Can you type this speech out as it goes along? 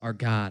Our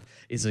God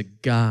is a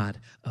God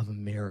of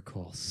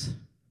miracles.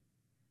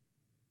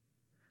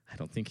 I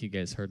don't think you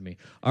guys heard me.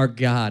 Our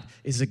God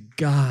is a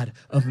God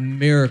of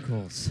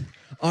miracles.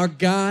 Our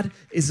God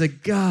is a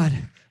God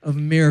of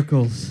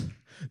miracles.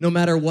 No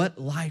matter what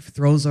life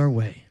throws our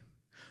way,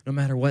 no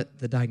matter what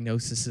the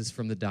diagnosis is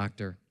from the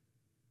doctor,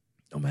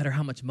 no matter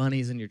how much money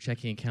is in your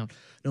checking account,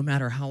 no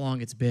matter how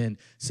long it's been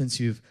since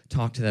you've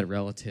talked to that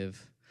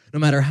relative, no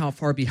matter how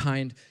far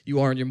behind you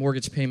are in your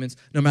mortgage payments,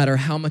 no matter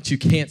how much you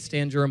can't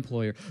stand your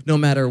employer, no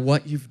matter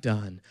what you've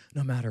done,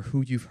 no matter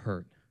who you've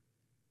hurt,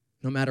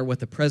 no matter what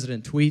the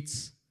president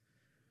tweets,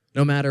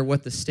 no matter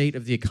what the state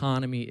of the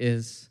economy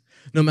is,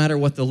 no matter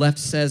what the left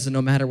says and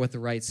no matter what the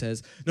right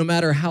says, no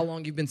matter how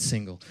long you've been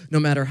single, no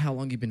matter how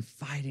long you've been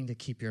fighting to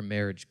keep your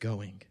marriage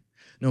going,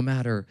 no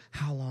matter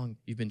how long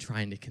you've been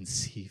trying to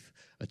conceive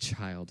a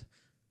child,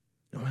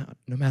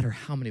 no matter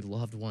how many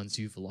loved ones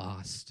you've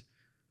lost,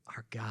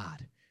 our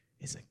God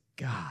is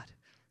a God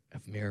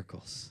of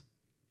miracles.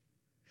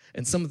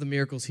 And some of the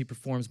miracles he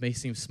performs may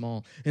seem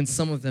small, and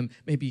some of them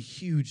may be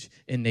huge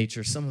in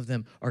nature. Some of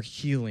them are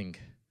healing,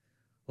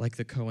 like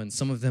the Cohens.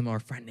 Some of them are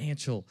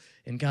financial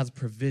in God's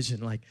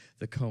provision, like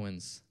the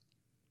Cohens.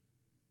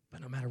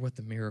 But no matter what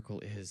the miracle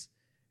is,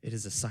 it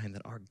is a sign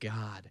that our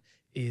God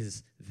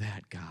is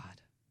that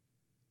God.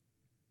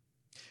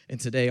 And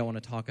today I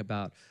want to talk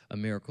about a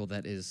miracle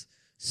that is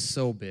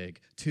so big,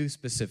 too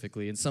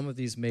specifically, and some of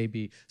these may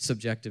be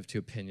subjective to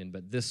opinion,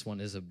 but this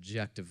one is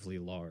objectively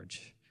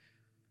large.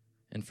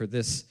 And for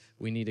this,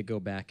 we need to go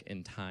back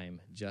in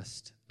time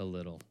just a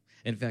little.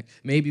 In fact,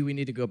 maybe we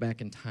need to go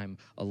back in time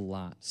a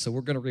lot. So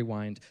we're going to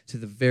rewind to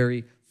the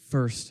very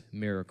first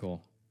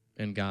miracle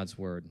in God's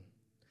Word.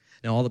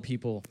 Now, all the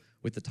people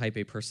with the type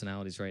A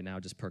personalities right now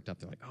just perked up.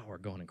 They're like, oh, we're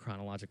going in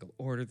chronological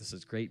order. This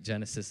is great.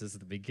 Genesis is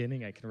the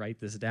beginning. I can write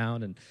this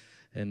down.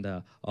 And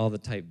all the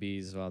type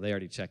Bs, well, they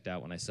already checked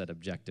out when I said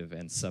objective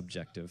and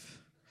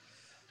subjective.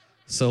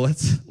 So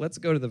let's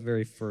go to the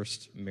very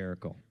first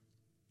miracle.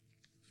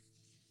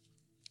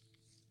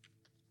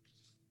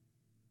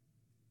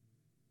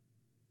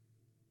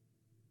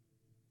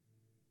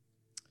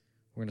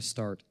 We're going to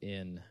start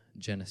in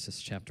Genesis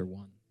chapter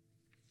 1.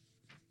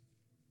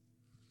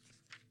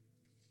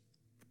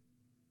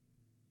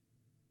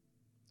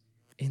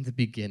 In the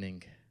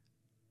beginning,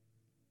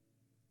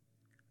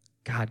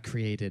 God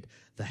created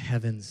the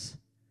heavens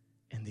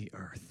and the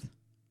earth.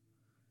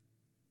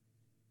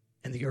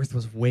 And the earth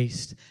was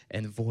waste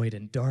and void,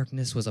 and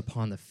darkness was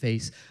upon the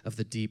face of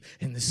the deep.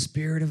 And the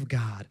Spirit of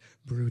God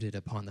brooded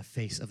upon the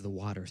face of the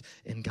waters.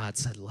 And God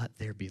said, let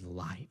there be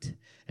light.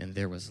 And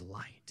there was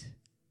light.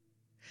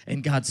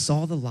 And God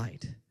saw the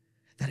light,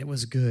 that it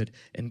was good.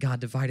 And God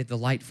divided the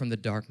light from the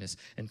darkness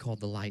and called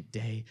the light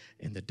day,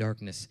 and the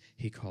darkness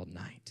he called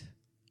night.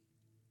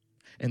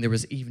 And there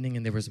was evening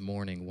and there was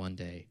morning one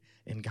day.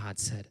 And God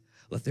said,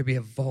 let there be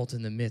a vault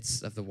in the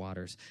midst of the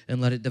waters,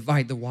 and let it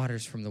divide the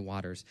waters from the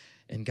waters.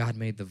 And God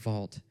made the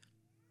vault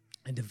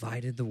and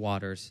divided the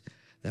waters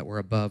that were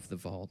above the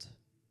vault.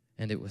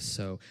 And it was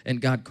so. And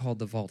God called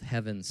the vault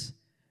heavens,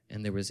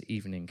 and there was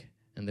evening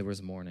and there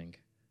was morning,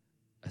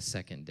 a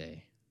second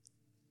day.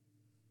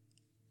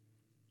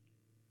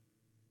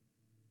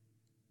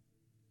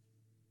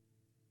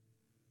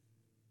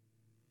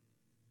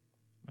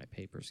 My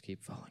papers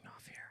keep falling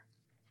off here.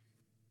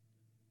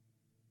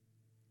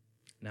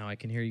 Now, I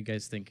can hear you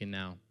guys thinking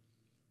now,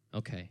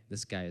 okay,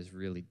 this guy is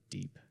really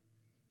deep.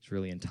 He's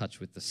really in touch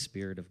with the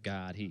Spirit of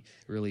God. He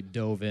really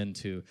dove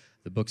into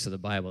the books of the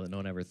Bible that no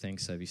one ever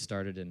thinks of. He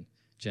started in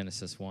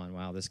Genesis 1.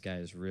 Wow, this guy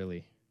is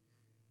really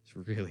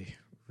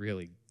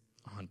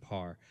on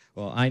par.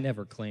 Well, I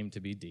never claimed to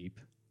be deep.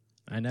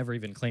 I never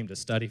even claimed to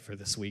study for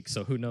this week,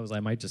 so who knows, I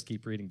might just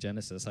keep reading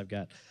Genesis. I've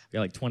got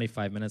like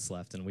 25 minutes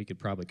left, and we could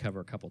probably cover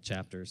a couple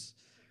chapters.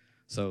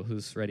 So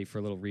who's ready for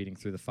a little reading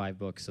through the 5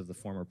 books of the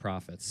former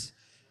prophets?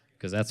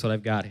 Because that's what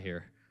I've got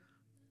here.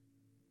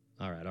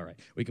 All right.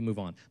 We can move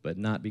on, but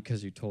not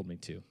because you told me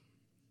to.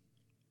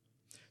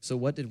 So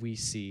what did we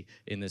see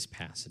in this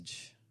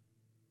passage?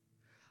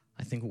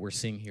 I think what we're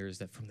seeing here is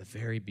that from the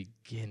very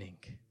beginning,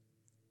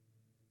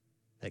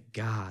 that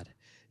God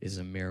is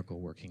a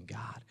miracle-working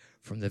God.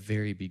 From the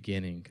very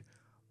beginning,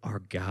 our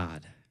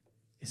God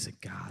is a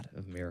God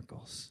of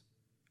miracles.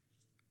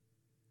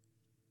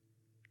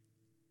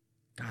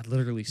 God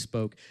literally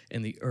spoke,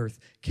 and the earth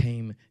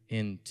came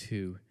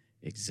into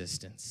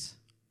existence.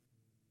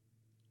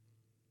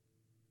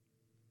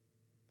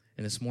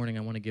 And this morning,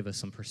 I want to give us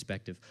some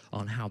perspective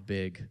on how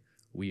big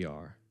we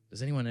are.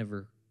 Does anyone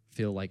ever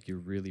feel like you're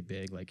really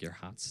big, like you're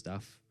hot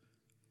stuff?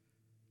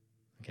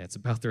 Okay, it's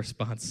about the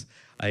response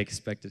I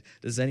expected.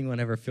 Does anyone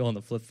ever feel on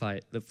the flip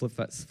side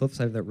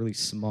of that really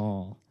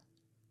small?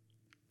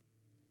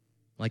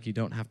 Like you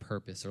don't have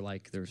purpose, or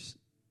like there's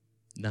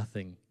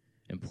nothing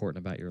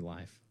important about your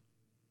life?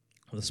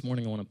 Well, this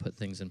morning I want to put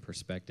things in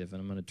perspective,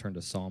 and I'm going to turn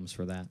to Psalms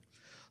for that.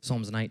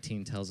 Psalms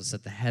 19 tells us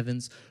that the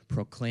heavens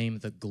proclaim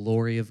the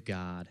glory of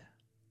God.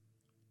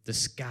 The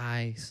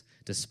skies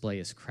display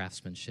his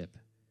craftsmanship.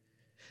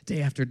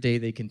 Day after day,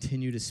 they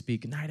continue to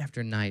speak. Night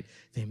after night,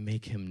 they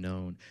make him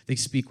known. They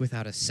speak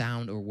without a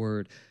sound or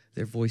word.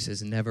 Their voice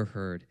is never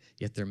heard,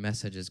 yet their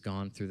message has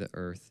gone through the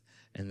earth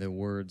and their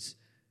words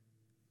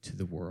to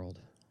the world.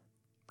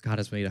 God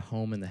has made a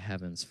home in the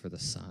heavens for the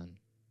Son.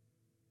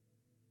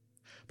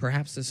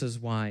 Perhaps this is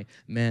why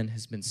man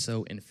has been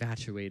so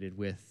infatuated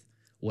with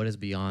what is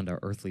beyond our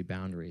earthly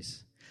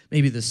boundaries.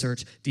 Maybe the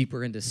search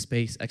deeper into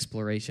space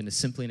exploration is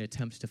simply an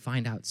attempt to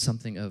find out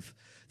something of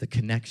the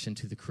connection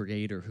to the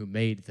Creator who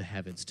made the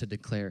heavens to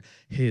declare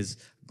his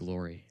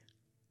glory.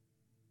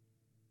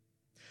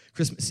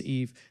 Christmas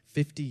Eve,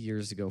 50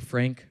 years ago,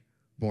 Frank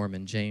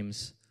Borman,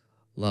 James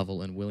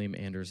Lovell, and William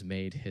Anders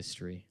made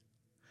history.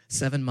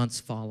 7 months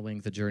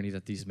following the journey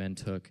that these men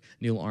took,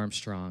 Neil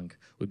Armstrong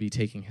would be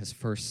taking his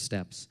first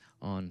steps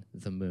on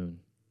the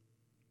moon.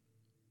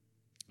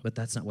 But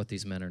that's not what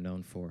these men are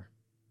known for.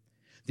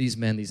 These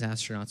men, these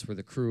astronauts, were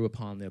the crew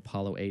upon the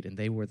Apollo 8, and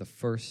they were the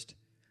first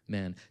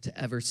men to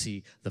ever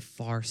see the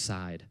far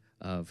side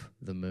of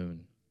the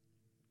moon.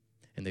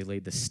 And they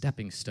laid the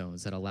stepping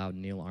stones that allowed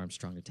Neil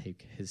Armstrong to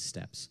take his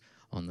steps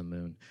on the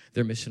moon.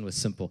 Their mission was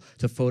simple: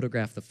 to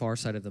photograph the far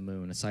side of the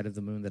moon, a side of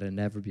the moon that had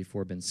never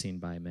before been seen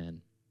by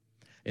men,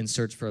 in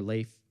search for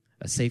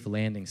a safe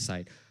landing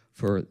site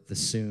for the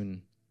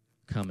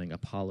soon-coming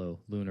Apollo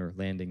lunar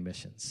landing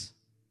missions.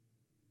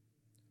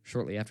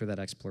 Shortly after that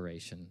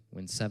exploration,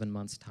 when 7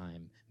 months'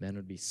 time, men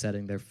would be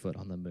setting their foot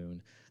on the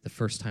moon, the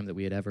first time that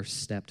we had ever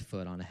stepped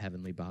foot on a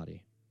heavenly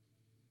body.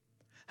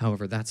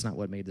 However, that's not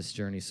what made this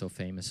journey so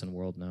famous and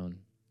world-known.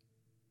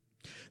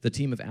 The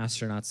team of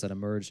astronauts that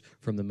emerged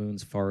from the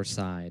moon's far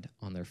side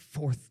on their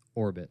fourth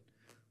orbit,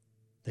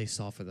 they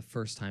saw for the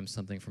first time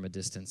something from a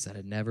distance that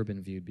had never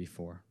been viewed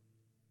before.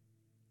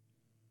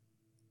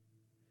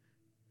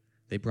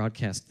 They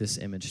broadcast this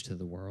image to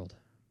the world.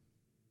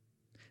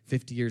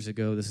 50 years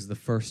ago, this is the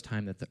first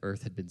time that the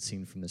earth had been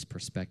seen from this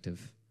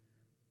perspective.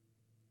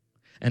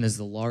 And as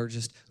the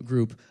largest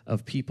group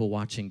of people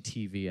watching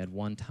TV at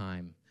one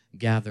time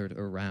gathered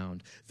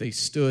around, they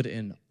stood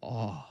in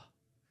awe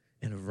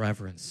and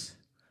reverence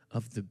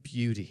of the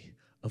beauty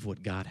of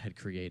what God had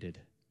created.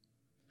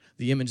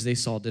 The image they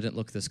saw didn't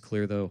look this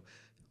clear, though.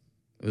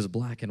 It was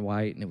black and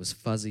white, and it was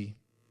fuzzy.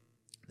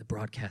 The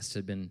broadcast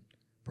had been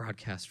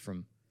broadcast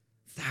from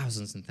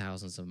thousands and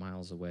thousands of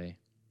miles away.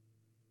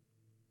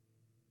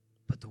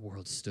 But the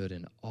world stood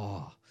in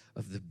awe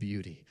of the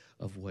beauty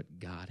of what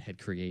God had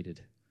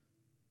created.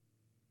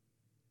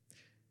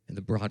 And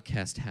the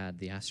broadcast had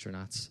the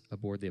astronauts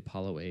aboard the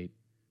Apollo 8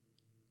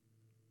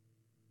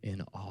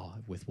 in awe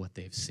with what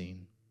they've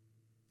seen.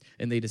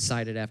 And they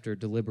decided, after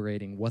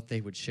deliberating what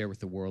they would share with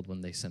the world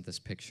when they sent this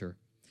picture,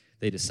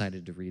 they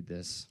decided to read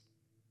this.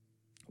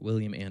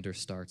 William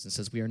Anders starts and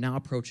says, "We are now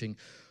approaching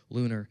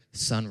lunar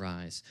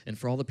sunrise, and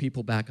for all the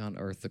people back on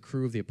Earth, the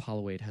crew of the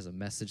Apollo 8 has a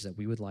message that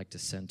we would like to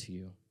send to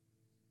you.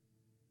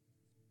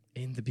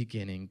 In the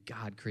beginning,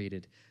 God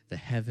created the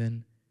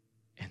heaven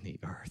and the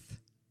earth.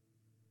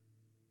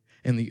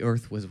 And the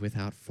earth was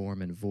without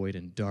form and void,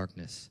 and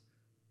darkness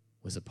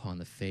was upon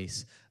the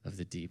face of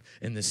the deep.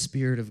 And the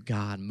Spirit of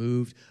God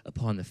moved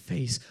upon the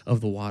face of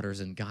the waters,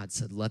 and God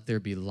said, 'Let there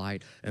be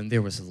light,' and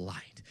there was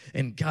light.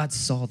 And God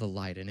saw the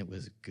light, and it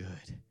was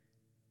good.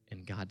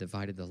 And God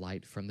divided the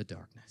light from the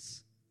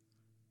darkness."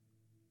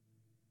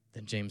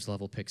 Then James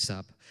Lovell picks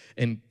up,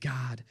 "And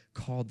God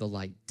called the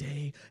light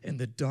day, and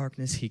the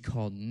darkness he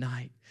called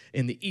night.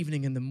 And the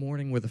evening and the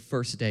morning were the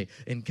first day.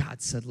 And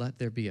God said, 'Let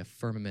there be a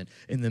firmament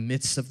in the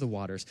midst of the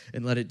waters,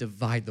 and let it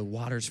divide the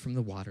waters from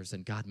the waters.'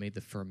 And God made the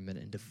firmament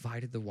and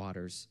divided the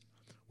waters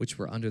which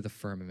were under the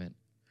firmament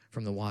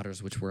from the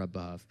waters which were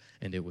above.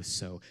 And it was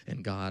so.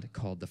 And God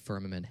called the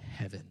firmament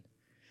heaven.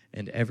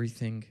 And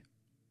everything,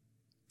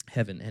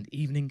 heaven and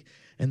evening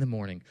and the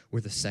morning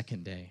were the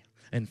second day."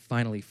 And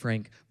finally,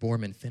 Frank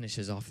Borman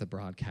finishes off the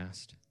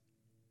broadcast.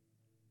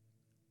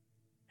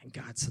 "And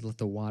God said, 'Let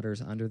the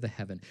waters under the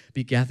heaven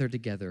be gathered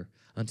together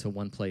unto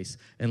one place,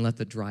 and let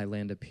the dry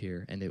land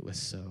appear.' And it was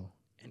so.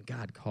 And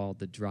God called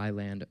the dry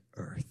land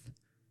earth.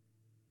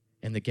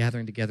 And the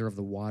gathering together of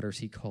the waters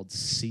he called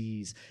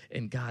seas.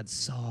 And God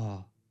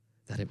saw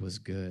that it was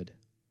good."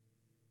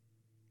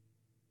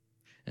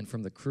 And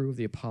from the crew of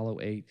the Apollo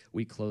 8,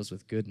 we close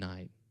with good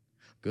night,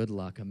 good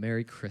luck, a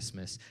Merry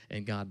Christmas,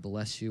 and God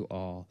bless you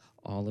all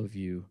of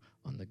you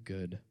on the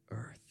good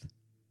earth.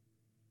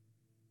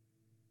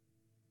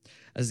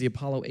 As the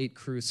Apollo 8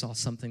 crew saw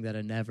something that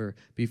had never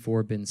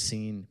before been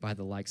seen by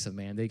the likes of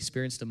man, they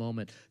experienced a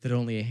moment that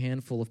only a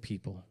handful of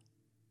people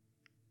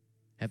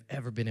have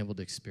ever been able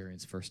to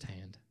experience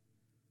firsthand.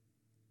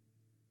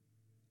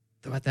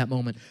 Though at that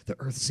moment, the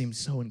earth seemed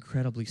so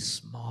incredibly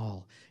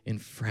small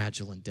and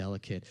fragile and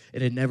delicate,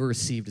 it had never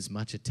received as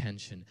much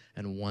attention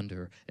and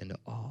wonder and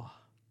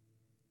awe.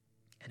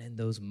 And in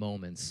those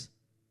moments,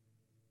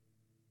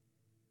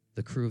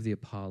 the crew of the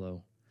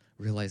Apollo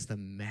realized the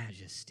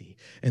majesty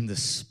and the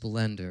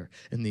splendor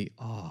and the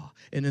awe.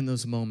 And in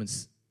those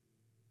moments,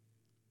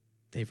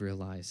 they've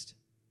realized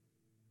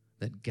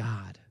that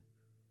God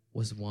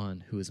was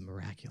one who is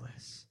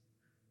miraculous.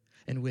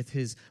 And with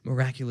his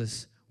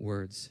miraculous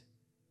words.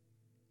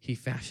 He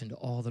fashioned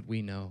all that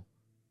we know.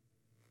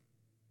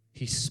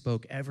 He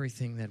spoke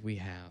everything that we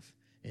have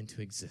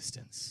into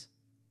existence.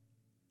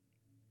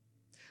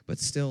 But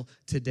still,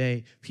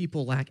 today,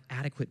 people lack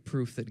adequate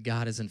proof that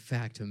God is in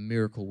fact a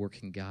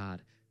miracle-working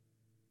God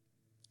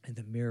and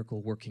the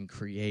miracle-working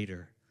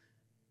creator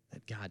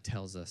that God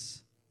tells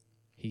us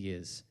he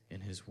is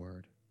in his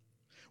word.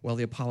 Well,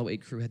 the Apollo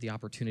 8 crew had the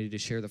opportunity to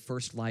share the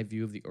first live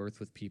view of the earth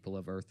with people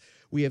of Earth.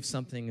 We have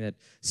something that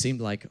seemed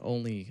like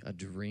only a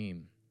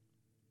dream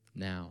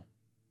now,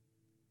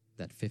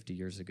 that 50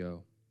 years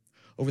ago.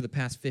 Over the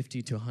past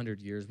 50 to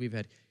 100 years, we've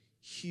had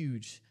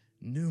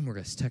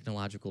numerous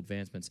technological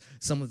advancements,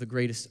 some of the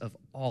greatest of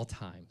all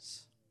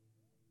times.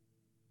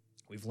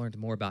 We've learned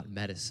more about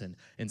medicine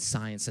and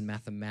science and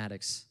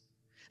mathematics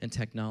and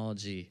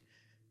technology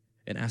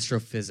and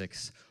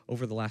astrophysics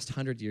over the last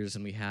 100 years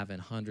than we have in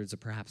hundreds or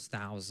perhaps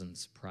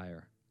thousands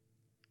prior.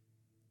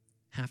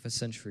 Half a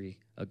century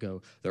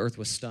ago, the earth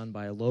was stunned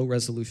by a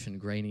low-resolution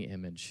grainy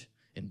image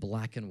in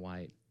black and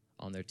white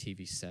on their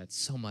TV sets,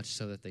 so much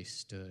so that they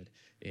stood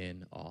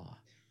in awe,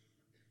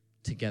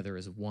 together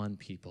as one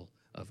people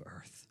of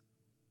earth.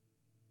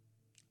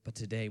 But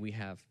today we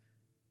have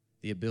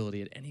the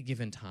ability at any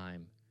given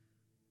time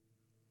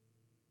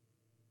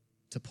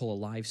to pull a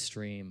live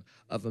stream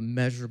of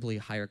immeasurably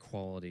higher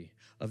quality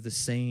of the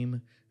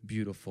same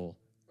beautiful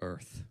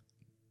earth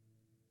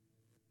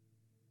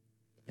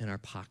in our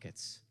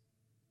pockets.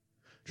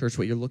 Church,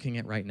 what you're looking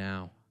at right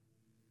now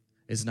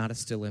is not a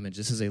still image.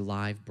 This is a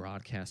live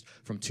broadcast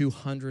from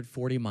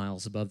 240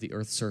 miles above the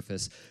Earth's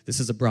surface. This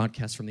is a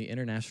broadcast from the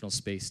International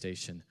Space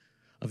Station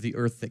of the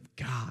earth that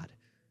God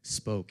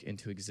spoke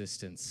into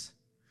existence.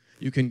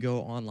 You can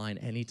go online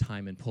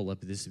anytime and pull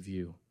up this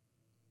view.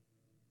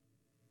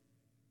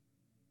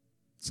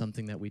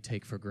 Something that we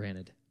take for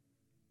granted.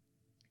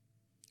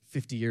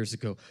 50 years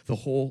ago, the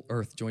whole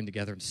earth joined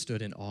together and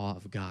stood in awe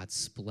of God's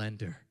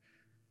splendor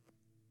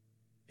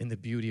in the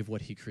beauty of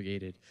what he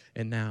created.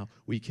 And now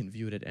we can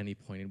view it at any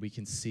point, and we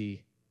can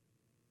see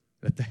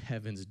that the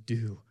heavens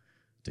do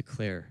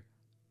declare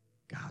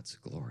God's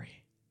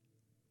glory.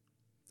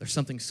 There's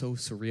something so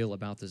surreal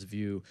about this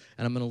view,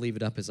 and I'm going to leave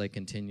it up as I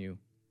continue.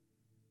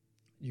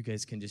 You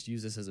guys can just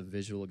use this as a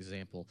visual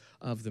example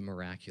of the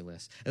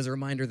miraculous, as a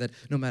reminder that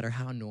no matter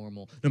how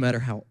normal, no matter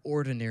how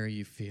ordinary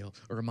you feel,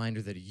 a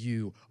reminder that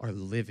you are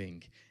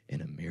living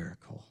in a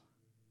miracle.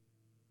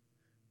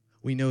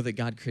 We know that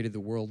God created the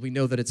world. We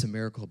know that it's a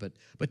miracle,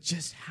 but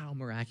just how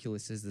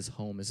miraculous is this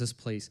home, is this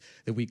place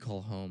that we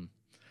call home?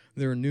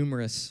 There are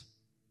numerous,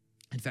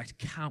 in fact,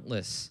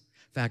 countless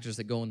factors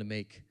that go into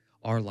make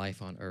our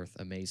life on earth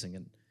amazing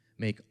and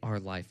make our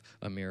life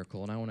a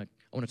miracle. And I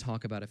want to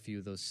talk about a few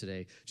of those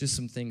today, just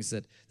some things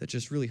that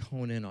just really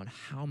hone in on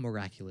how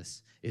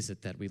miraculous is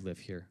it that we live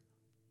here.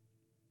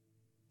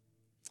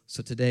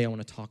 So today I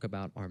want to talk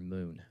about our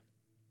moon.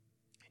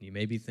 And you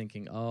may be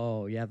thinking,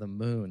 oh, yeah, the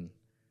moon.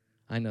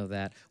 I know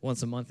that.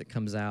 Once a month it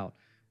comes out.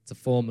 It's a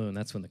full moon.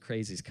 That's when the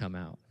crazies come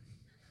out.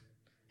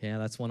 Yeah,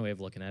 that's one way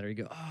of looking at it. You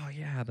go, oh,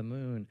 yeah, the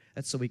moon.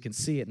 That's so we can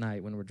see at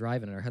night when we're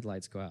driving and our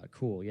headlights go out.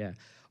 Cool, yeah.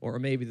 Or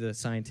maybe the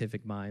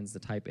scientific minds, the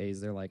type A's,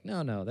 they're like,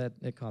 no, that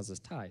it causes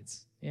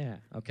tides. Yeah,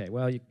 okay,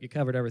 well, you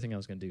covered everything I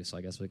was going to do, so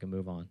I guess we can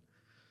move on.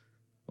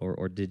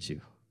 Or did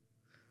you?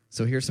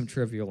 So here's some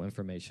trivial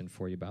information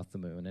for you about the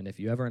moon. And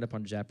if you ever end up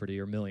on Jeopardy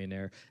or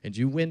Millionaire and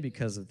you win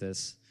because of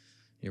this,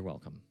 you're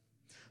welcome.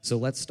 So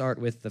let's start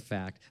with the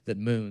fact that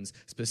moons,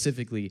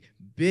 specifically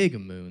big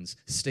moons,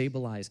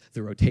 stabilize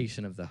the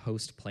rotation of the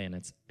host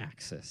planet's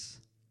axis.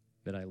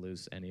 Did I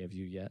lose any of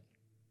you yet?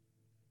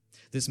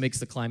 This makes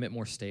the climate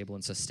more stable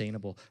and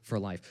sustainable for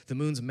life. The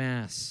moon's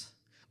mass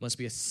must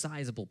be a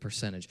sizable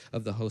percentage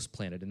of the host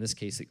planet, in this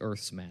case, the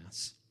Earth's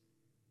mass.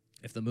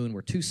 If the moon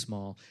were too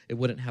small, it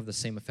wouldn't have the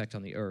same effect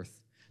on the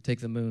Earth. Take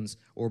the moons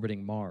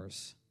orbiting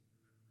Mars.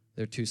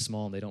 They're too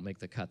small and they don't make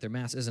the cut. Their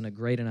mass isn't a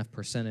great enough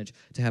percentage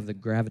to have the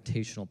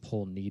gravitational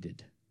pull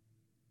needed.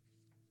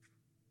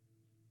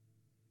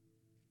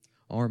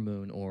 Our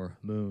moon, or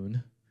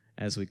moon,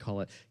 as we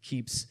call it,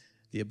 keeps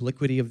the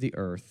obliquity of the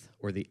Earth,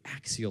 or the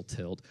axial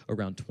tilt,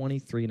 around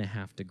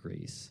 23.5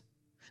 degrees.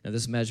 Now,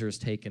 this measure is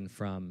taken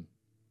from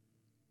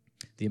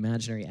the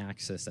imaginary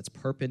axis that's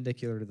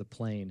perpendicular to the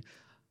plane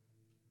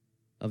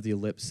of the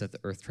ellipse that the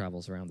Earth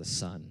travels around the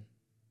sun.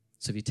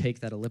 So if you take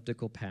that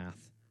elliptical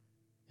path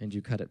and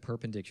you cut it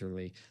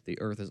perpendicularly, the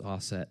Earth is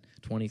offset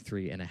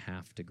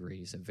 23.5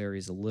 degrees. It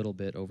varies a little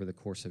bit over the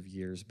course of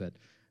years, but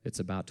it's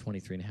about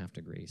 23.5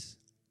 degrees.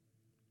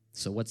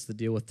 So what's the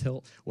deal with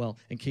tilt? Well,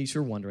 in case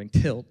you're wondering,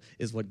 tilt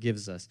is what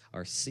gives us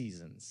our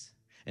seasons.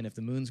 And if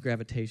the moon's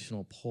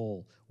gravitational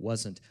pull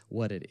wasn't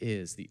what it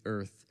is, the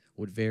Earth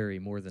would vary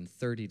more than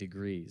 30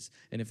 degrees.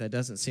 And if that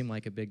doesn't seem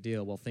like a big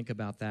deal, well, think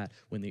about that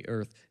when the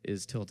Earth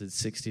is tilted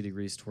 60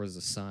 degrees towards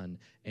the sun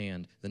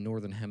and the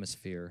northern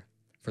hemisphere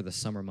for the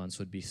summer months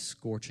would be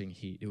scorching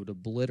heat. It would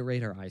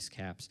obliterate our ice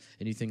caps.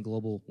 And you think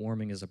global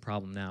warming is a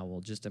problem now?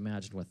 Well, just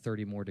imagine what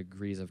 30 more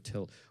degrees of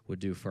tilt would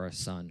do for our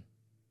sun.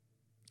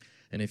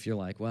 And if you're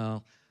like,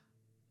 well,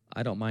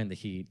 I don't mind the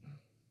heat.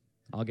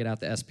 I'll get out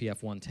the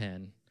SPF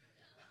 110.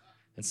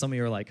 And some of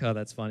you are like, oh,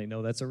 that's funny.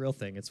 No, that's a real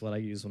thing. It's what I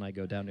use when I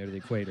go down near the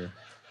equator.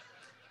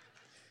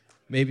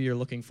 Maybe you're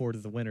looking forward to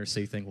the winter, so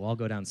you think, well, I'll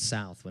go down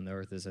south when the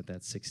Earth is at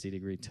that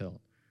 60-degree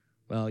tilt.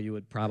 Well, you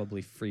would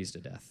probably freeze to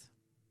death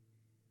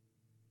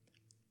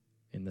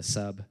in the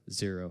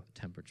sub-zero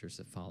temperatures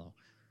that follow.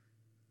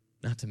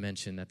 Not to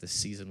mention that the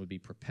season would be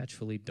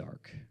perpetually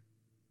dark.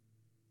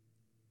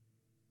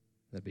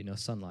 There'd be no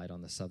sunlight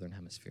on the southern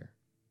hemisphere.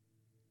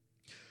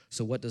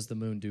 So what does the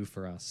moon do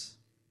for us?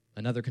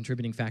 Another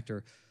contributing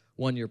factor,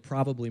 one you're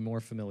probably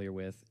more familiar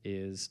with,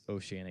 is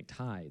oceanic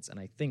tides. And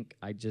I think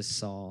I just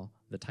saw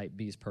the Type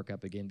Bs perk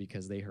up again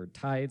because they heard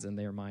tides and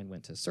their mind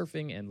went to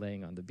surfing and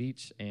laying on the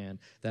beach. And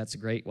that's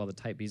great. While the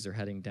Type Bs are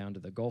heading down to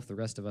the Gulf, the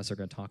rest of us are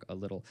going to talk a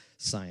little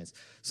science.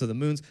 So the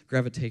moon's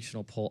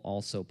gravitational pull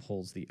also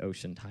pulls the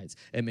ocean tides.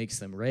 It makes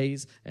them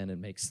raise and it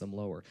makes them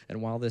lower. And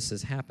while this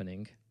is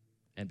happening,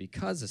 and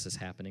because this is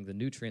happening, the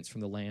nutrients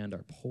from the land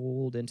are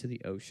pulled into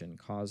the ocean,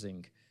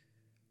 causing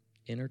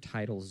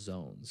intertidal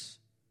zones,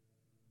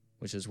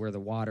 which is where the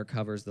water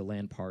covers the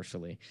land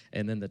partially.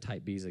 And then the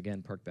Type Bs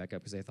again perked back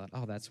up because they thought,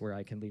 oh, that's where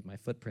I can leave my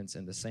footprints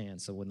in the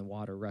sand. So when the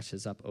water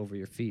rushes up over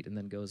your feet and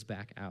then goes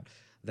back out,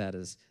 that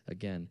is,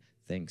 again,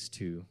 thanks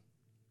to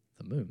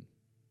the moon.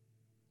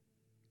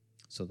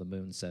 So the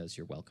moon says,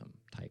 you're welcome,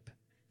 Type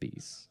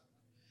Bs.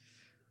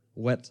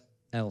 What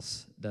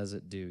else does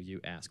it do, you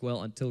ask?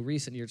 Well, until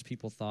recent years,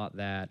 people thought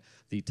that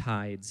the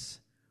tides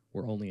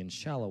were only in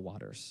shallow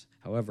waters.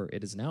 However,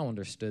 it is now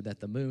understood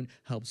that the moon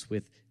helps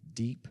with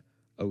deep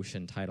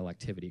ocean tidal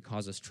activity,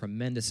 causes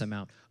tremendous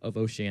amount of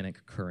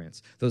oceanic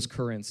currents. Those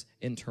currents,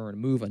 in turn,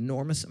 move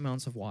enormous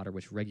amounts of water,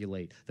 which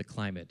regulate the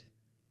climate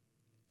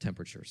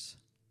temperatures.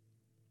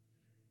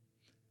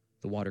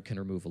 The water can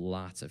remove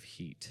lots of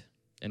heat,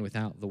 and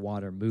without the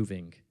water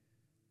moving,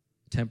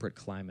 temperate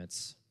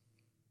climates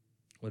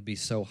would be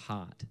so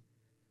hot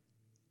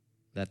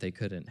that they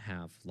couldn't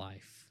have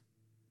life,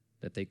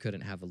 that they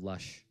couldn't have a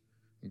lush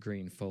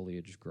green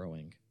foliage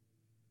growing.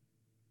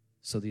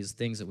 So these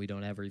things that we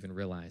don't ever even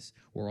realize,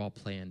 we're all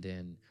planned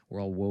in,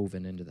 we're all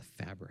woven into the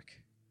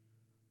fabric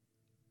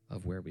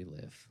of where we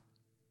live.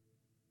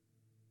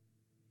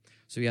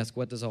 So you ask,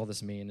 what does all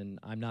this mean? And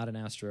I'm not an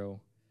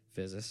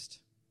astrophysicist.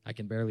 I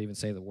can barely even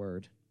say the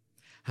word.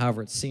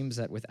 However, it seems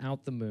that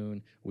without the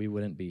moon, we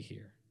wouldn't be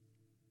here.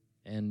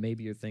 And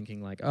maybe you're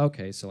thinking like,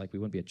 okay, so like we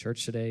wouldn't be at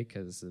church today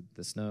because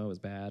the snow is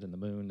bad and the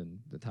moon and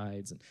the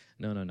tides. And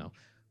no.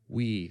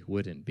 We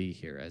wouldn't be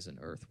here as an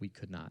earth. We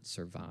could not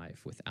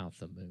survive without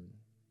the moon.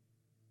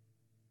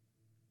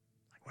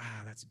 Like,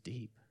 wow, that's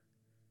deep.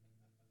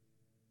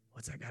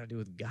 What's that got to do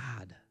with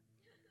God?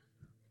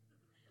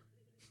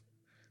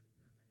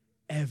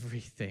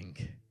 Everything.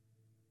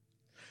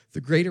 The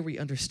greater we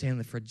understand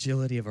the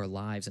fragility of our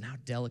lives and how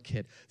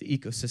delicate the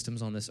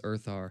ecosystems on this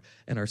earth are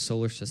and our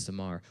solar system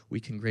are, we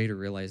can greater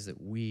realize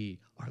that we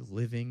are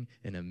living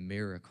in a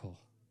miracle.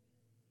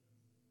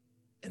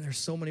 And there's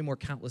so many more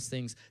countless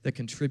things that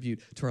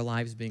contribute to our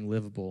lives being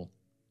livable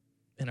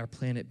and our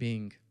planet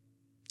being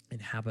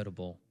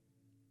inhabitable.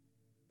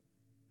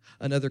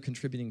 Another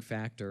contributing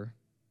factor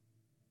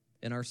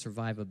in our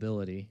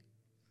survivability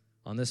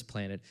on this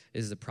planet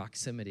is the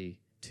proximity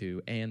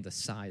to and the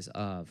size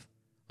of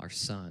our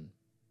sun.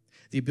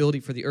 The ability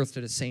for the earth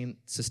to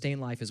sustain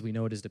life as we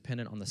know it is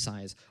dependent on the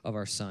size of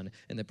our sun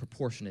and the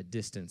proportionate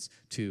distance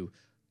to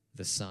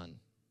the sun.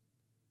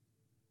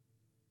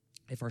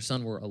 If our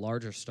sun were a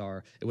larger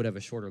star, it would have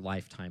a shorter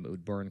lifetime. It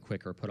would burn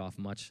quicker, put off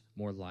much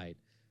more light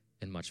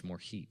and much more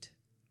heat.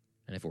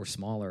 And if it were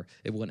smaller,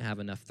 it wouldn't have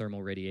enough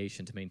thermal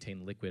radiation to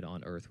maintain liquid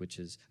on Earth, which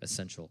is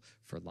essential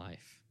for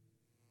life,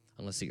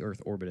 unless the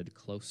Earth orbited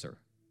closer.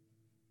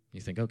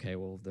 You think, okay,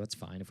 well, that's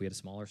fine. If we had a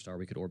smaller star,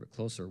 we could orbit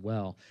closer.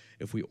 Well,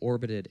 if we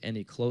orbited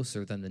any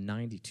closer than the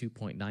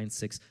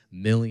 92.96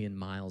 million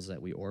miles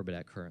that we orbit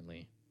at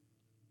currently,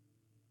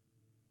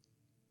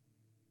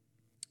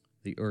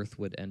 the Earth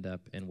would end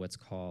up in what's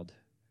called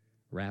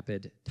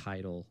rapid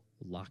tidal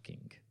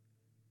locking.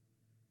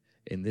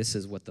 And this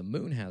is what the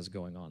moon has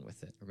going on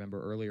with it.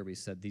 Remember earlier we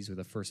said these were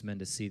the first men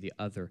to see the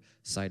other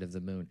side of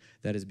the moon.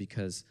 That is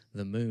because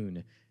the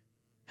moon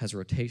has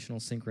rotational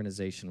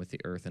synchronization with the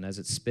Earth, and as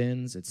it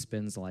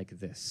spins like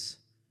this.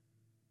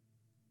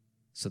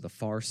 So the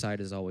far side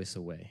is always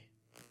away,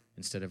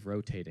 instead of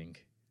rotating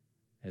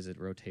as it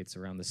rotates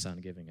around the sun,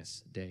 giving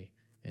us day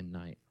and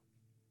night.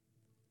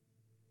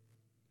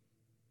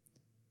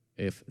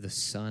 If the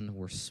sun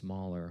were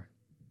smaller,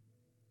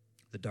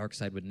 the dark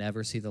side would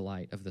never see the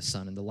light of the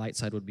sun, and the light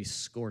side would be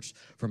scorched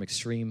from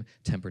extreme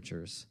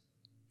temperatures.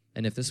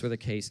 And if this were the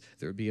case,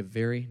 there would be a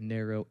very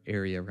narrow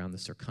area around the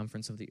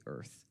circumference of the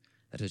earth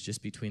that is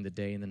just between the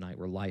day and the night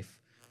where life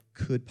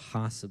could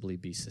possibly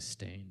be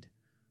sustained.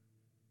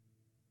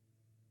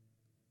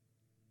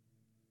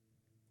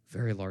 A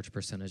very large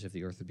percentage of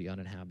the earth would be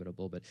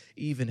uninhabitable, but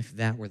even if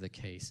that were the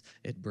case,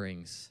 it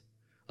brings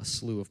a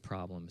slew of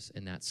problems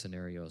in that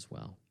scenario as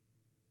well.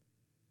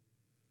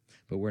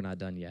 But we're not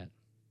done yet.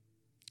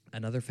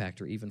 Another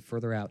factor, even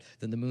further out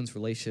than the moon's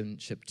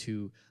relationship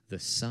to the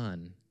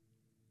sun,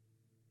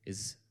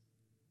 is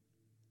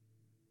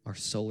our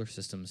solar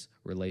system's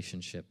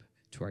relationship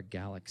to our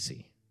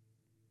galaxy.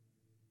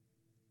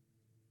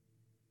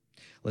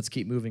 Let's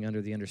keep moving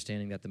under the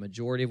understanding that the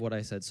majority of what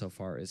I said so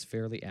far is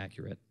fairly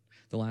accurate.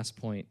 The last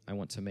point I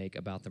want to make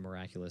about the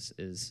miraculous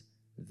is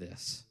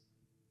this.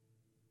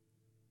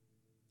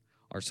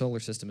 Our solar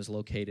system is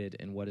located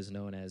in what is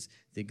known as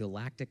the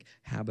galactic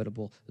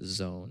habitable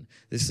zone.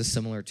 This is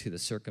similar to the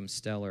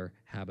circumstellar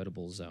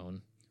habitable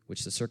zone,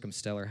 which the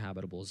circumstellar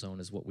habitable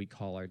zone is what we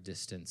call our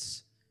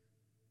distance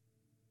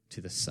to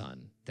the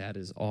sun. That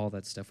is all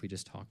that stuff we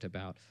just talked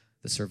about,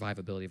 the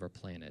survivability of our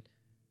planet.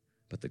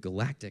 But the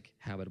galactic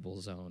habitable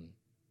zone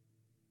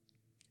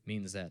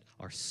means that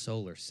our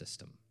solar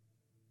system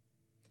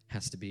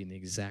has to be in the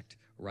exact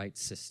right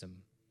system,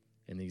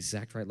 in the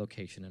exact right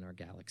location in our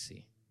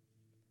galaxy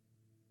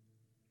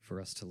for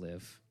us to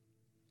live.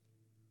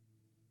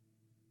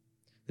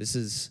 This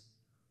is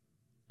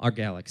our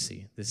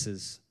galaxy. This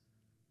is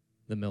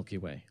the Milky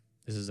Way.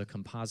 This is a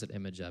composite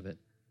image of it.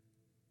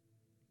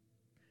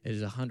 It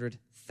is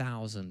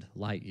 100,000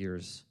 light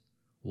years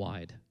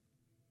wide.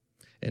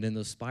 And in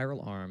those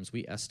spiral arms,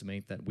 we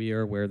estimate that we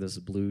are where this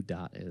blue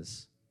dot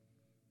is.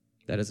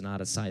 That is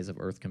not a size of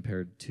Earth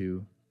compared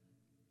to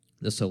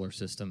the solar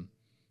system.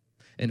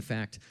 In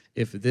fact,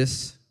 if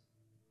this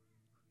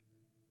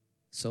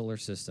solar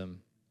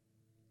system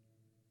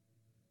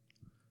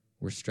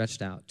were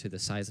stretched out to the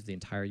size of the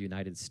entire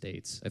United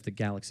States, if the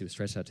galaxy was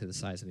stretched out to the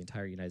size of the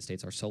entire United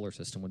States, our solar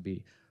system would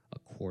be a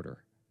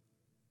quarter.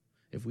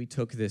 If we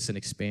took this and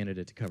expanded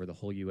it to cover the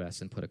whole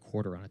U.S. and put a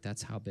quarter on it,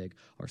 that's how big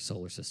our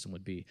solar system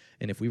would be.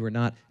 And if we were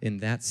not in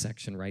that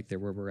section right there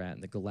where we're at,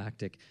 in the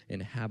galactic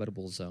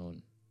inhabitable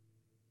zone,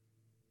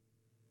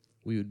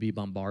 we would be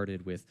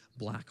bombarded with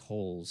black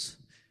holes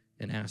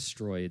and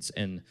asteroids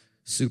and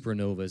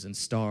supernovas and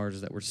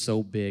stars that were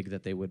so big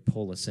that they would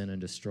pull us in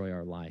and destroy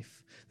our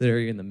life. The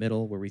area in the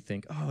middle where we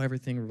think, oh,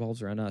 everything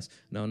revolves around us.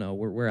 No,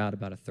 we're out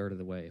about a third of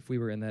the way. If we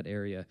were in that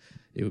area,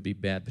 it would be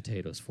bad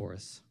potatoes for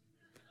us.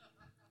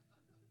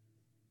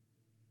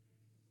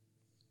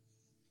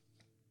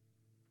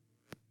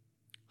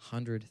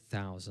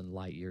 $100,000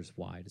 light years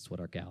wide is what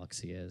our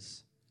galaxy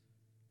is.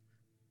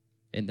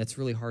 And that's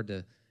really hard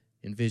to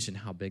envision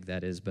how big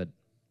that is, but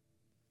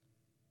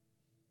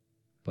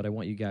I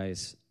want you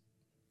guys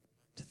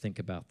to think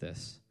about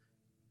this.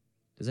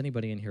 Does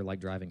anybody in here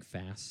like driving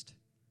fast?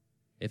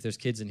 If there's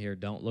kids in here,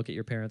 don't look at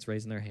your parents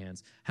raising their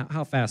hands.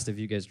 How fast have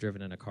you guys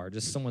driven in a car?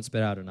 Just someone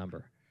spit out a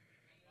number.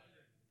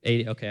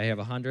 80. Okay, I have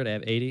 100. I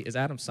have 80. Is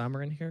Adam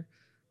Sommer in here?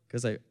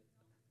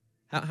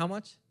 How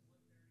much?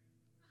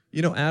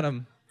 You know,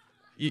 Adam,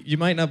 you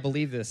might not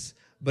believe this,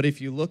 but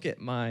if you look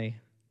at my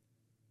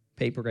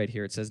paper right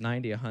here, it says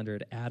 90,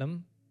 100.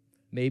 Adam,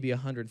 maybe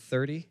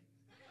 130.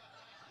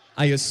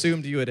 I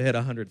assumed you had hit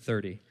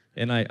 130.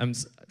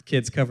 And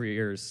kids, cover your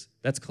ears.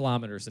 That's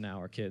kilometers an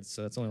hour, kids,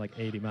 so that's only like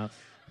 80 miles.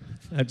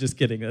 I'm just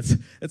kidding. That's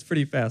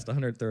pretty fast,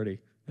 130.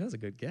 That was a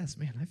good guess.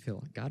 Man, I feel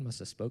like God must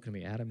have spoken to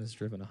me. Adam has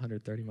driven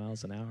 130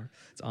 miles an hour.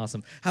 It's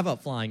awesome. How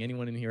about flying?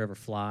 Anyone in here ever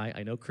fly?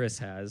 I know Chris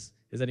has.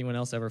 Has anyone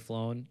else ever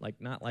flown? Like,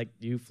 not like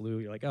you flew.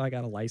 You're like, oh, I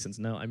got a license.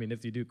 No, I mean,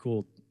 if you do,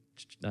 cool.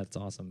 That's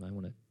awesome. I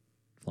want to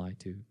fly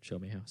too. Show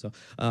me how. So,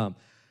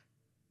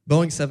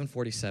 Boeing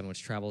 747,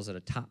 which travels at a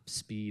top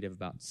speed of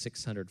about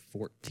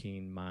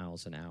 614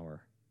 miles an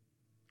hour.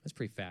 That's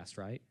pretty fast,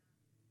 right?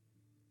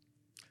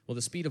 Well,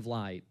 the speed of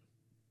light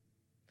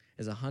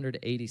is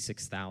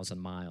 186,000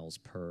 miles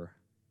per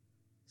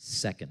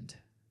second,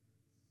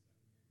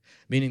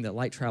 meaning that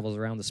light travels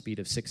around the speed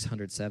of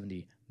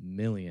 670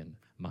 million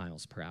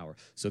miles per hour.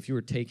 So if you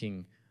were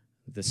taking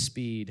the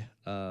speed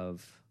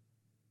of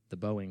the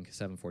Boeing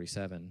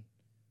 747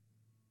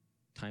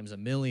 times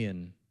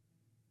 1,000,000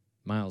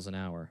 miles an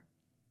hour,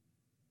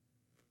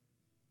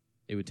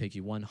 it would take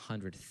you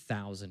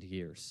 100,000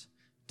 years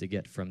to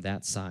get from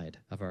that side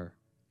of our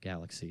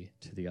galaxy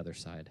to the other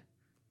side.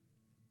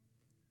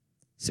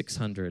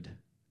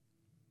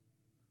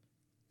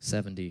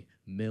 670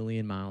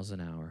 million miles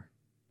an hour,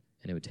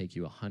 and it would take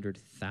you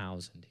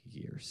 100,000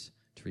 years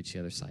to reach the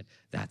other side.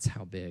 That's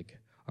how big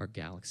our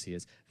galaxy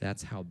is.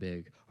 That's how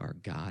big our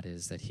God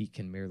is, that he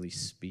can merely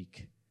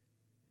speak,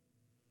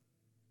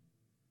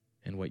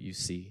 and what you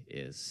see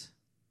is.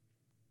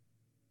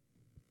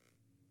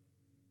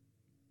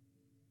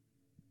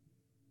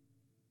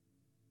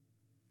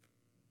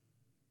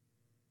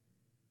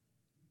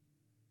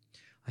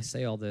 I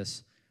say all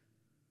this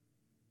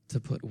to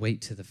put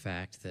weight to the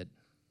fact that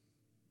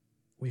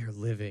we are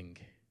living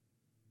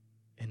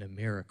in a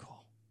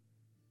miracle.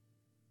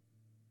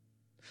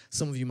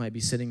 Some of you might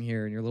be sitting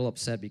here and you're a little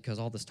upset because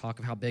all this talk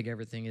of how big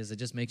everything is, it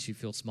just makes you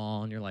feel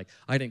small, and you're like,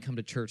 I didn't come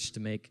to church to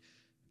make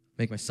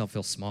myself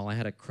feel small. I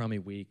had a crummy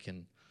week,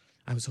 and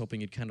I was hoping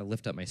you'd kind of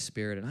lift up my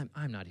spirit, and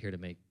I'm not here to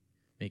make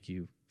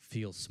you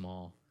feel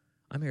small.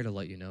 I'm here to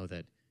let you know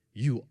that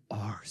you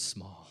are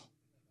small.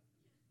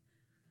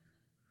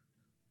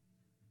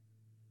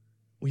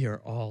 We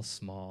are all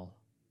small.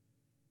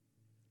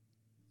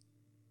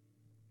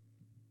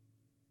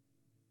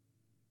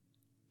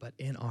 But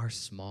in our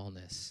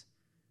smallness,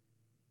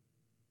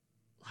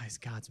 lies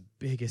God's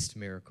biggest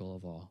miracle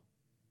of all.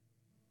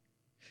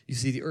 You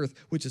see, the earth,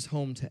 which is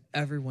home to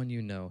everyone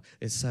you know,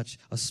 is such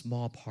a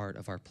small part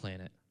of our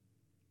planet,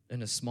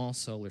 in a small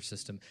solar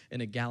system,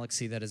 in a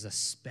galaxy that is a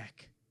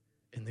speck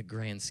in the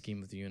grand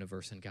scheme of the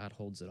universe, and God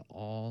holds it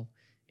all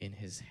in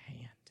his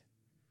hand.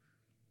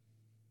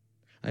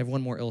 I have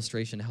one more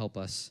illustration to help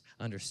us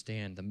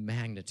understand the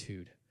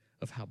magnitude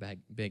of how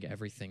big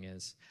everything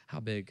is, how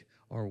big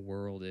our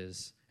world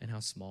is, and how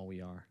small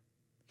we are.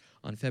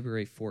 On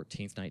February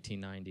 14th,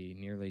 1990,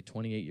 nearly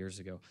 28 years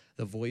ago,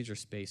 the Voyager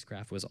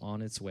spacecraft was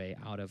on its way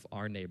out of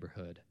our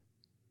neighborhood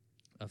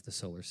of the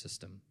solar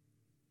system.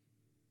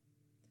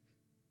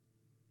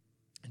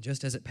 And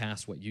just as it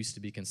passed what used to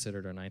be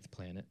considered our ninth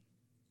planet,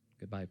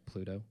 goodbye,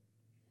 Pluto,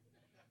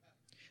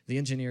 the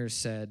engineers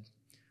said,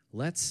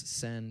 let's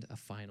send a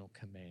final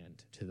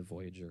command to the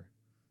Voyager.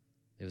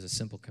 It was a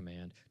simple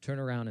command. Turn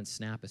around and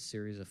snap a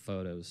series of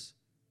photos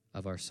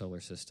of our solar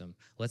system.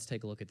 Let's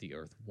take a look at the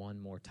Earth one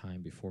more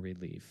time before we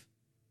leave.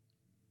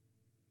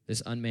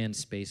 This unmanned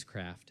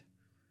spacecraft,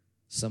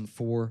 some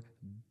 4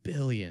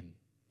 billion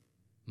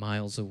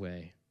miles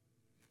away,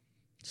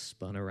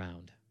 spun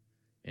around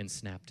and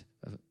snapped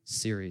a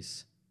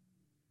series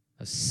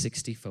of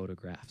 60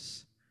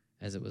 photographs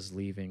as it was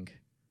leaving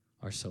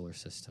our solar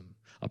system,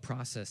 a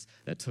process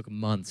that took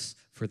months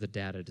for the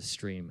data to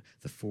stream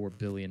the 4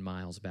 billion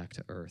miles back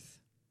to Earth.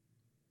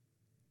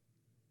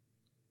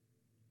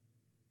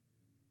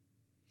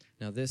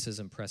 Now, this is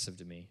impressive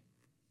to me,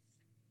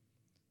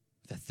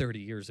 that 30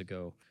 years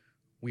ago,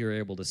 we were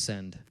able to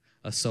send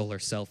a solar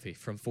selfie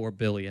from 4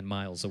 billion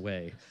miles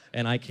away,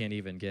 and I can't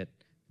even get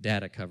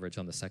data coverage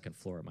on the second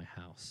floor of my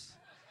house.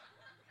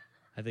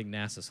 I think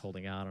NASA's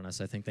holding out on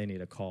us. I think they need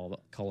to call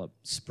up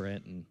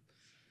Sprint and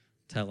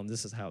tell them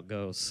this is how it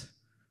goes.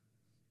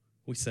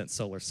 We sent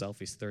solar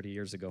selfies 30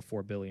 years ago,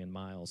 4 billion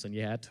miles. And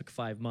yeah, it took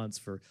 5 months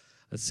for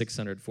a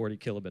 640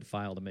 kilobit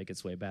file to make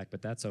its way back,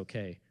 but that's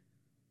okay.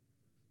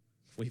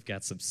 We've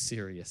got some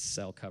serious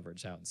cell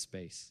coverage out in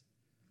space.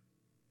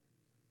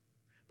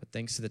 But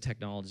thanks to the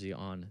technology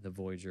on the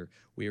Voyager,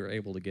 we were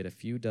able to get a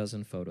few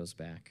dozen photos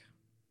back.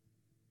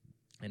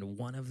 And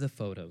one of the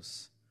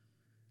photos,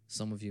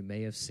 some of you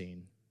may have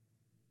seen,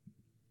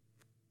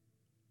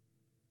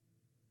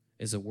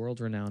 is a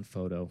world-renowned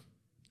photo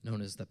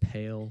known as the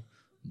pale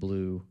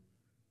blue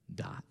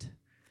dot.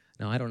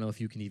 Now, I don't know if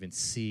you can even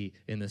see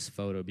in this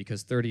photo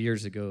because 30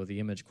 years ago, the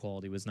image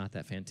quality was not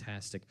that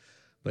fantastic.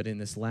 But in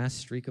this last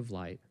streak of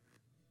light,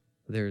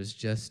 there is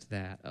just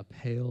that, a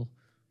pale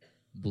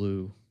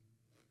blue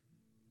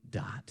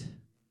dot.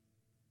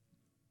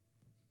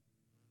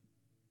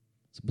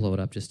 Let's blow it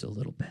up just a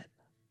little bit.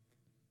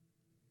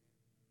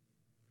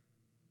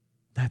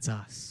 That's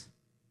us.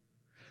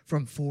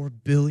 From 4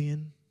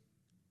 billion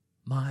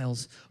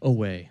miles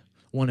away,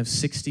 one of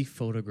 60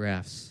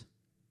 photographs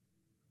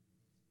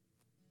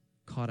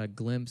caught a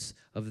glimpse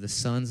of the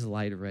sun's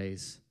light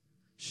rays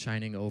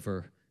shining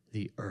over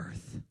the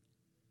earth.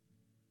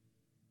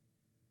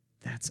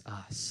 That's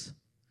us.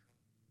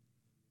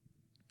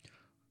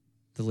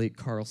 The late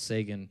Carl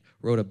Sagan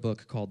wrote a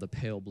book called The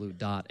Pale Blue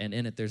Dot, and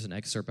in it there's an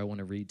excerpt I want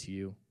to read to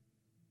you.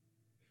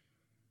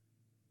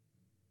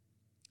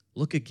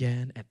 Look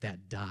again at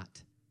that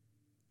dot.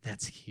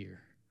 That's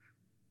here.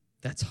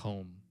 That's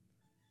home.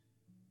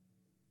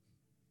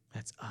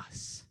 That's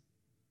us.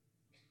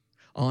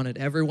 On it,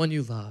 everyone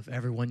you love,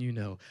 everyone you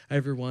know,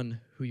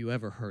 everyone who you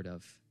ever heard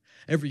of,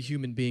 every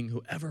human being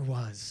who ever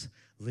was,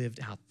 lived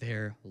out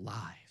their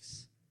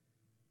lives.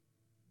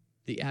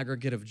 The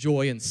aggregate of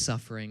joy and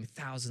suffering,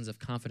 thousands of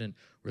confident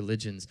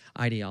religions,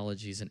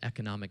 ideologies, and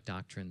economic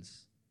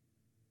doctrines.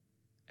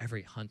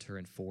 Every hunter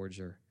and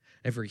forger,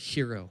 every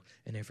hero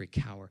and every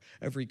coward,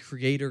 every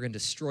creator and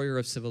destroyer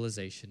of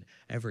civilization,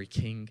 every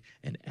king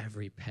and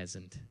every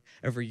peasant,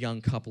 every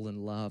young couple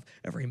in love,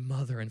 every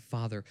mother and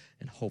father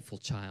and hopeful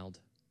child,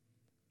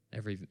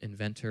 every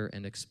inventor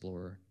and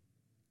explorer,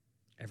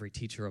 every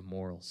teacher of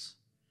morals,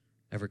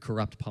 every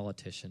corrupt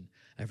politician,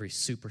 every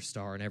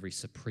superstar and every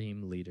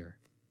supreme leader,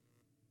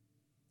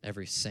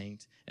 every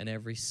saint and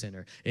every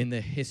sinner in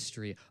the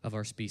history of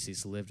our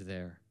species lived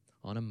there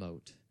on a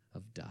mote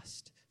of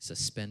dust,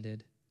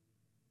 suspended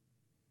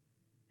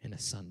in a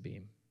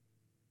sunbeam.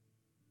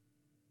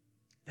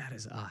 That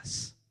is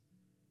us.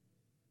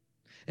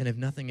 And if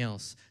nothing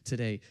else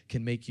today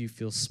can make you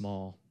feel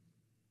small,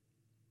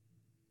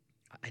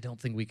 I don't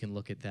think we can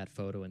look at that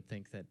photo and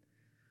think that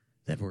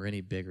we're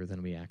any bigger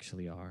than we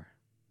actually are.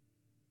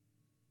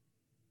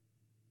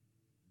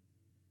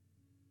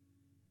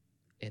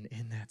 And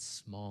in that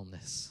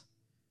smallness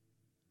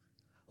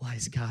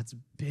lies God's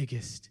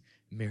biggest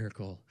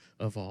miracle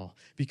of all.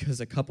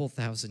 Because a couple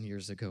thousand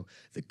years ago,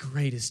 the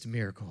greatest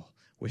miracle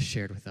was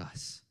shared with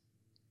us.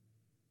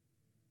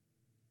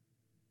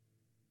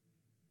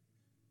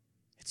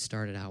 It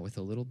started out with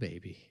a little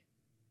baby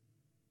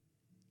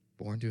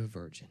born to a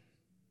virgin,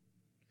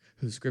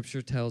 who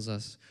Scripture tells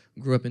us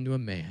grew up into a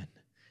man,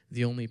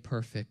 the only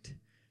perfect,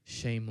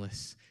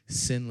 shameless,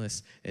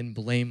 sinless, and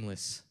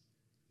blameless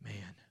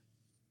man,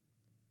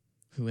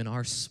 who in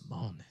our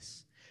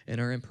smallness and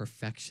our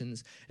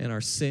imperfections and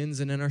our sins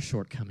and in our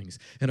shortcomings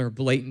and our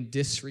blatant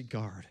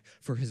disregard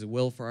for his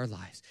will for our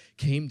lives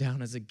came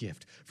down as a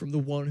gift from the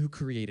one who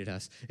created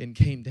us and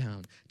came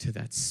down to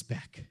that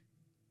speck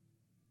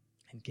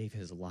and gave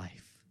his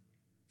life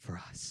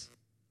for us.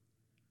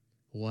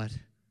 What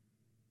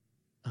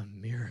a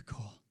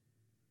miracle.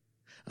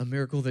 A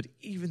miracle that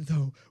even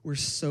though we're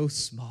so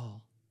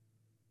small,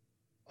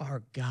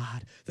 our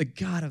God, the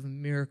God of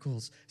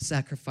miracles,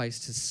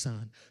 sacrificed his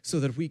son so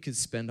that we could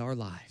spend our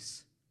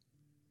lives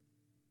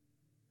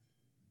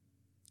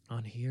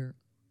on here,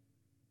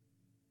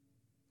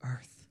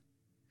 earth,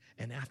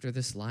 and after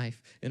this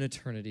life in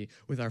eternity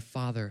with our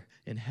Father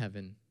in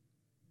heaven.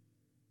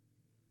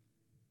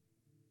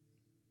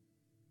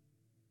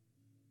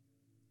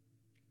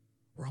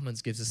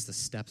 Romans gives us the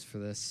steps for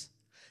this.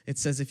 It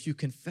says, if you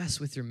confess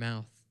with your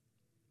mouth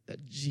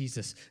that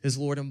Jesus is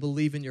Lord and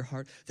believe in your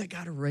heart that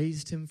God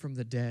raised him from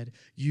the dead,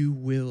 you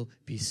will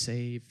be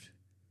saved.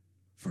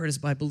 For it is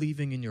by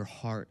believing in your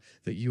heart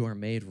that you are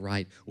made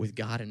right with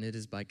God, and it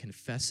is by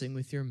confessing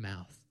with your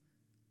mouth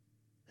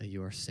that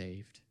you are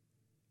saved.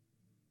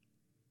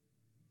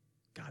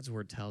 God's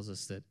word tells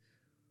us that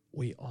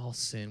we all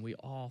sin, we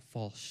all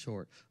fall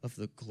short of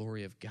the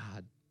glory of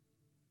God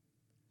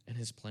and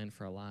his plan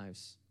for our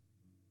lives.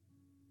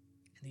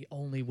 And the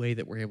only way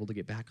that we're able to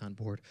get back on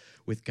board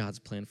with God's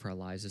plan for our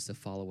lives is to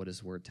follow what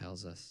his word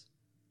tells us.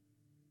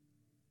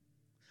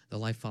 The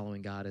life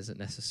following God isn't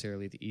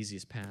necessarily the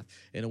easiest path,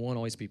 and it won't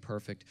always be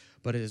perfect,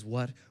 but it is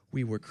what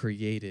we were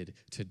created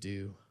to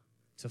do,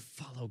 to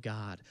follow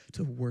God,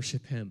 to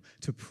worship him,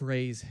 to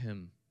praise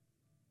him,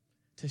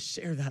 to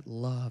share that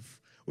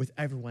love with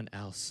everyone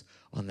else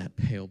on that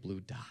pale blue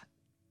dot.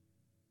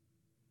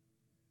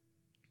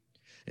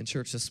 In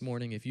church this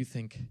morning, if you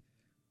think,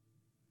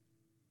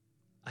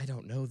 I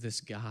don't know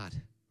this God,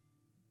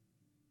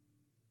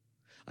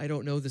 I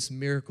don't know this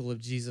miracle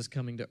of Jesus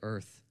coming to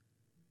earth,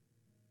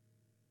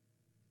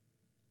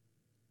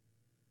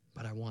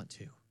 but I want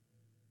to.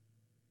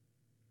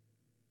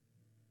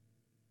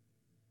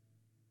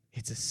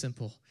 It's as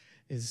simple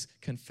as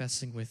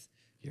confessing with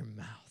your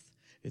mouth.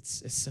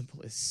 It's as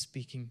simple as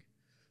speaking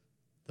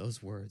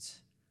those words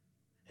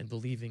and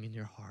believing in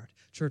your heart.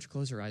 Church,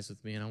 close your eyes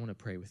with me, and I want to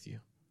pray with you.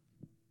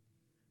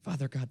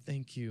 Father God,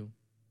 thank you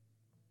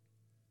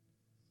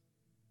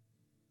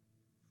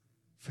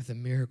for the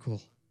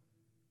miracle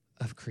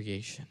of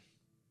creation.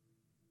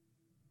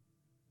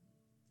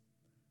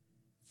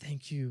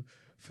 Thank you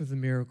for the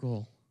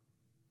miracle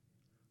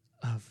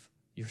of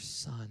your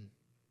Son.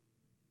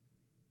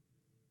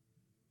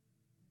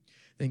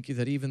 Thank you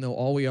that even though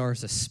all we are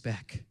is a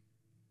speck,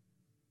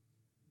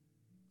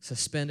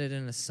 suspended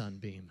in a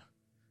sunbeam,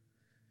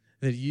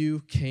 that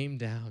you came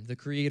down, the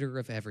creator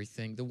of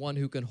everything, the one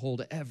who can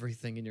hold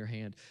everything in your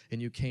hand, and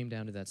you came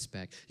down to that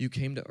speck. You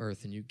came to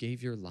earth and you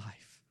gave your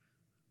life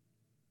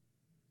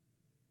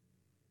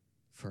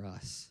for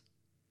us.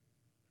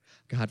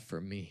 God,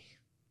 for me.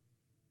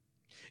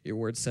 Your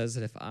word says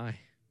that if I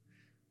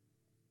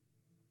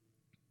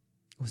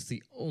was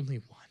the only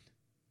one,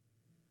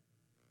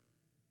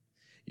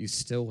 you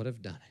still would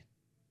have done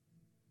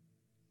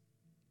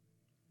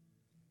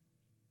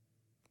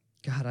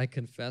it. God, I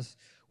confess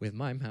with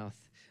my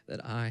mouth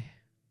that I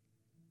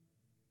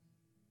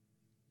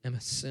am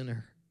a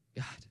sinner,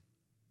 God.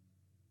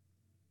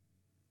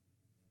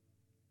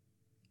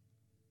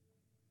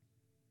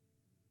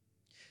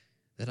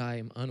 That I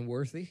am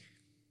unworthy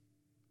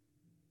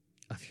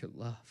of your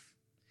love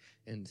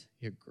and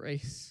your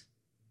grace.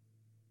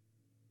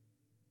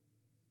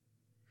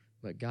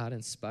 But God,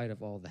 in spite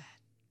of all that,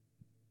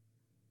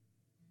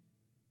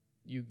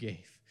 you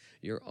gave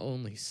your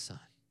only Son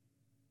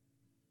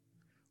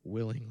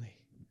willingly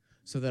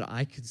so that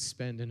I could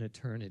spend an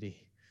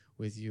eternity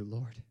with you,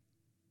 Lord.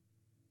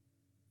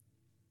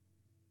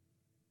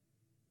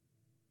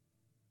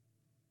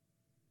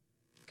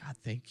 God,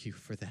 thank you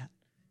for that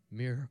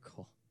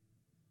miracle.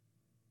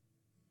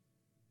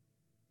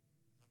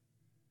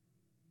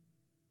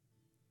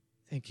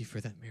 Thank you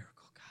for that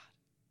miracle, God.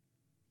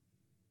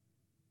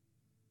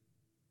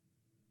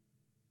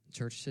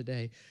 Church,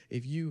 today,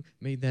 if you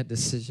made that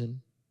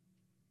decision,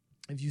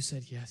 if you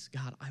said, yes,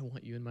 God, I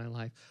want you in my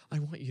life, I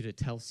want you to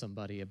tell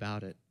somebody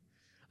about it.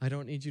 I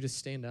don't need you to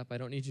stand up. I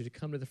don't need you to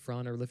come to the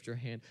front or lift your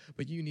hand,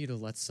 but you need to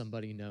let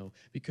somebody know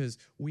because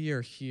we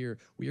are here.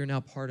 We are now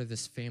part of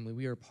this family.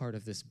 We are part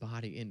of this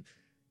body, and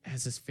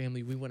as this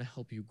family, we want to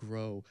help you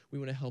grow. We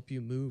want to help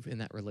you move in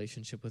that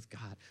relationship with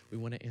God. We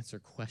want to answer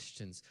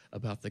questions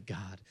about the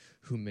God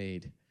who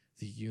made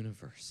the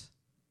universe,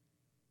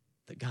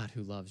 the God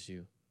who loves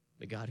you,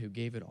 the God who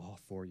gave it all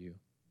for you.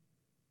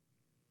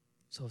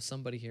 So if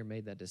somebody here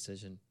made that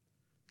decision,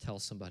 tell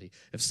somebody.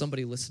 If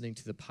somebody listening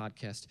to the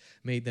podcast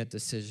made that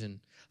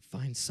decision,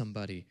 find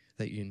somebody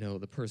that you know,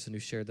 the person who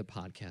shared the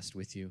podcast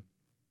with you,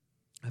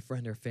 a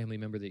friend or family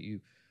member that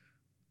you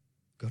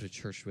go to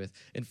church with,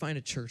 and find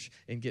a church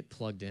and get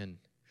plugged in.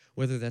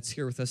 Whether that's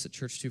here with us at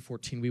Church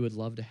 214, we would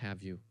love to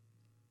have you.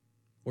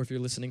 Or if you're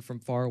listening from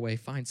far away,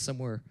 find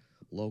somewhere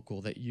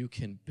local, that you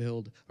can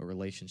build a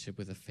relationship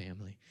with a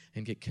family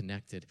and get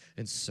connected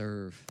and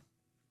serve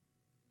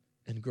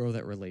and grow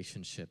that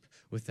relationship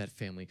with that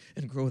family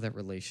and grow that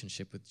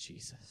relationship with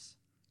Jesus,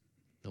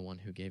 the one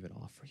who gave it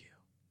all for you.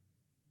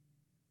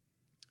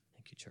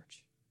 Thank you,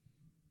 church.